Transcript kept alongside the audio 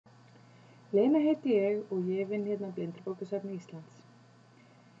Lena heiti ég og ég vinn hérna á Blindrabókasafni Íslands.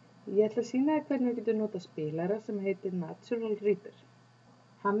 Ég ætla að sýna þér hvernig við getum notað spilara sem heitir raddirnar.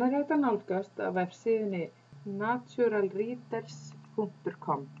 Hann er hægt að nálgast á vefsíðunni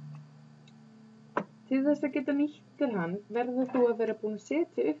naturalreaders.com. Til þess að geta nýtt þér hann verður þú að vera búin að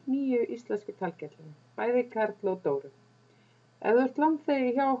setja upp nýju íslensku talgervlinum, bæði Karl og Dóru. Ef þú ert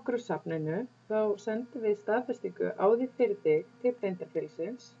langþegi hjá okkur á safninu, þá sendum við staðfestingu á því fyrir þig til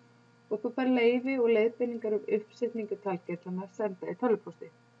blindrafélagsins og þú fær leyfi og leiðbeiningar uppsetningu talgervlana senda í tölvupósti.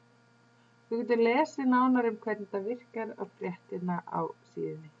 Þú getur lesið nánar hvernig það virkar á fréttina á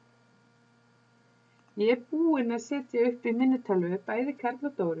síðunni. Ég er búin að setja upp í minni tölvu bæði Karl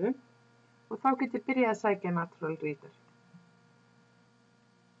og Dóru og þá getur byrjað að sækja raddirnar.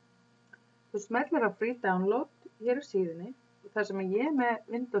 Þú smellir á free download hér á síðunni og þar sem ég er með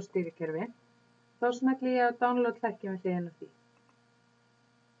Windows stýrikerfi, þá smelli ég á download hlekkinn við hliðina á því.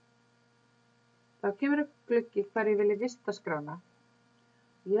 Þá kemur upp gluggi hvar ég vilji vista skrána.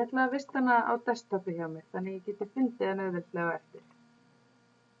 Ég ætla að vista hana á desktopi hjá mér, þannig ég geti fundið hana auðveldlega á eftir.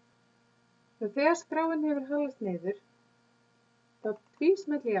 Þegar skráin hefur halast niður, þá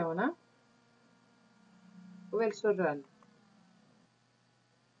tvísmelli ég á hana og vel svo run.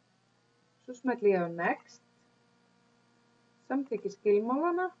 Svo smelli ég á next, samþykki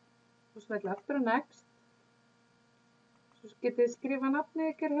skilmálana og smelli aftur á next. Svo getið þið skrifa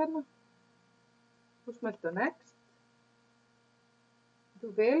nafnið ykkar hérna og smelli á next. Þú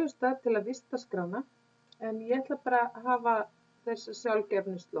velur stað til að vista skrána, en ég ætla bara að hafa þessa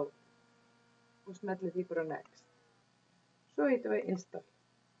sjálfgefnu slóð og smelli því bara á next. Svo ýtum við install.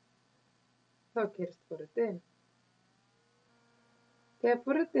 Þá gerist forritið inn. Þegar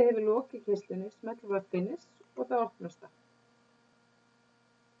forritið hefur lokið keyslunni, smellum við á finish og þá opnast það.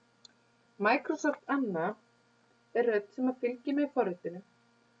 Microsoft Anna er rödd sem að fylgja með forritinu.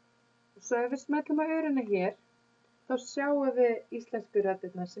 Og svo ef við smellum á örina hér, þá sjáum við íslensku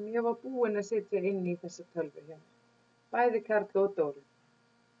raddirnar sem ég var búin að setja inn í þessa tölvu hérna. Bæði Karl og Dóru.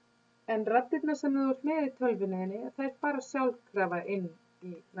 En raddirnar sem þú ert með í tölvunni, þær fara sjálfkrafa inn í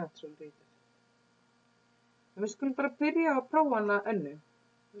raddirnar. En við skulum bara byrja að prófa hana önnu.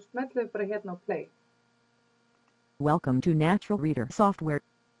 Við smellum bara hérna á play. Welcome to Natural Reader software.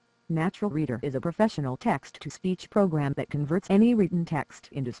 Natural Reader is a professional text-to-speech program that converts any written text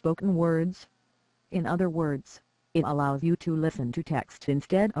into spoken words. In other words, it allows you to listen to text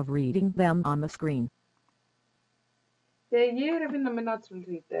instead of reading them on the screen. Þegar ég er að vinna með Natural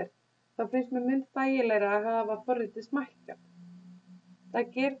Reader, þá finnst mér mun þægilegra að hafa forritið smækkað. Það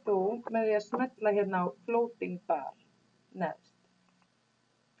gerir þú með því að smella hérna á floating bar neðst.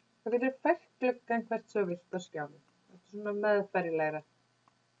 Þá getur fært gluggann hvert svo vilt á skjánum. Þetta er svona meðfærilegra.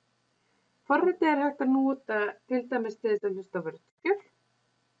 Forritið er hægt að nota til dæmis til þess að hlusta á vörðskjöl.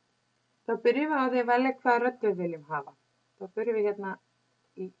 Þá byrjum við á því að velja hvaða rödd við viljum hafa. Þá byrjum við hérna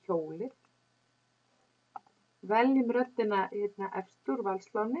í hjólið. Veljum röddina hérna efst úr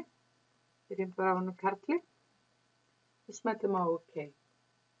valsláni. Byrjum bara á hann Karli. Og smellum á OK.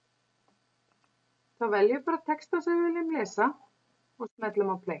 Þá veljum bara texta sem við viljum lesa og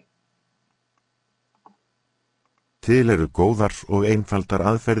smellum á play. Til eru góðar og einfaldar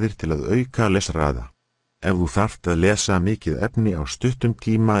aðferðir til að auka lesraða. Ef þú þarft að lesa mikið efni á stuttum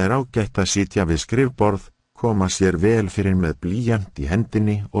tíma er ágætt að sitja við skrifborð, koma sér vel fyrir með blýant í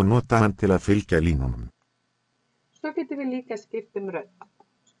hendinni og nota hann til að fylgja línunum. Svo getum við líka skipt rödd.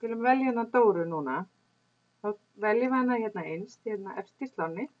 Skulum velja hérna Dóru núna. Þá veljum við hana hérna innst, hérna efst í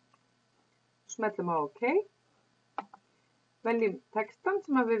sláni. Smellum á OK. Veljum textan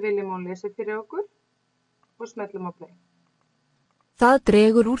sem við viljum hún lesa fyrir okkur og smellum á play. Það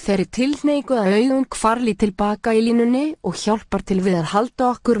dregur úr þeirri tilhneigingu að augun hvarfli tilbaka í línunni og hjálpar til við að halda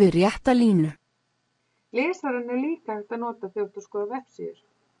okkur við rétta línu. Lesarinn er líka hægt að nota þegar þú skoðar vefsíður.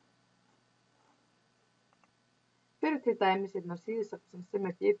 Fyrir til dæmis hérna síðusafnsins sem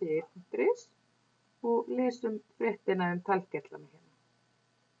er getur og lesum fréttina talgervlana hérna.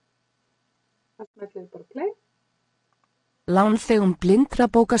 Það smellum við bara play. Lánþegum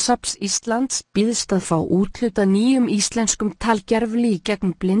Blindrabókasafns Íslands býðst að fá úthlutað nýjum íslenskum talgervli í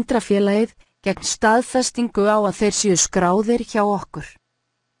gegnum Blindrafélagið gegn staðfestingu á að þeir séu skráðir hjá okkur.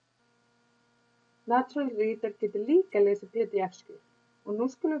 Natural Reader getur líka að lesa PDF-skjöl og nú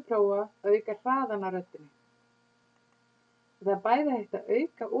skulum við prófa að auka hraðan á röddinni. Það er bæði hægt að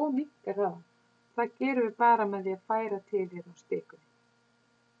auka og minnka hraðan. Það gerum við bara með því að færa til hérna á stikunni.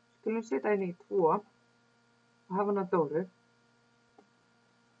 Skulum setja inn í 2 og hafa hana Dóru.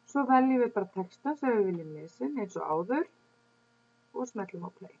 Svo veljum við bara texta sem við viljum lesa eins og áður og smellum á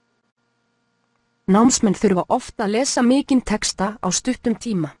play. Námsmenn þurfa oft að lesa mikinn texta á stuttum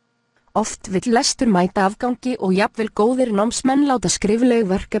tíma. Oft vill lestur mæta afgangi og jafnvel góðir námsmenn láta skrifleg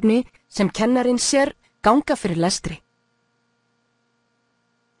verkefni sem kennarinn sér ganga fyrir lestri.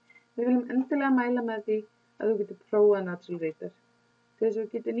 Við viljum endilega mæla með því að þú getur prófað Natural Reader til þess að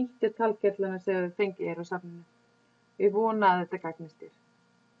þú getur nýtt þér talgervlana sem þú fengið á safninu. Ég vona að þetta gagnist þér.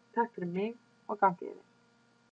 Takk fyrir mig og gangi þér vel.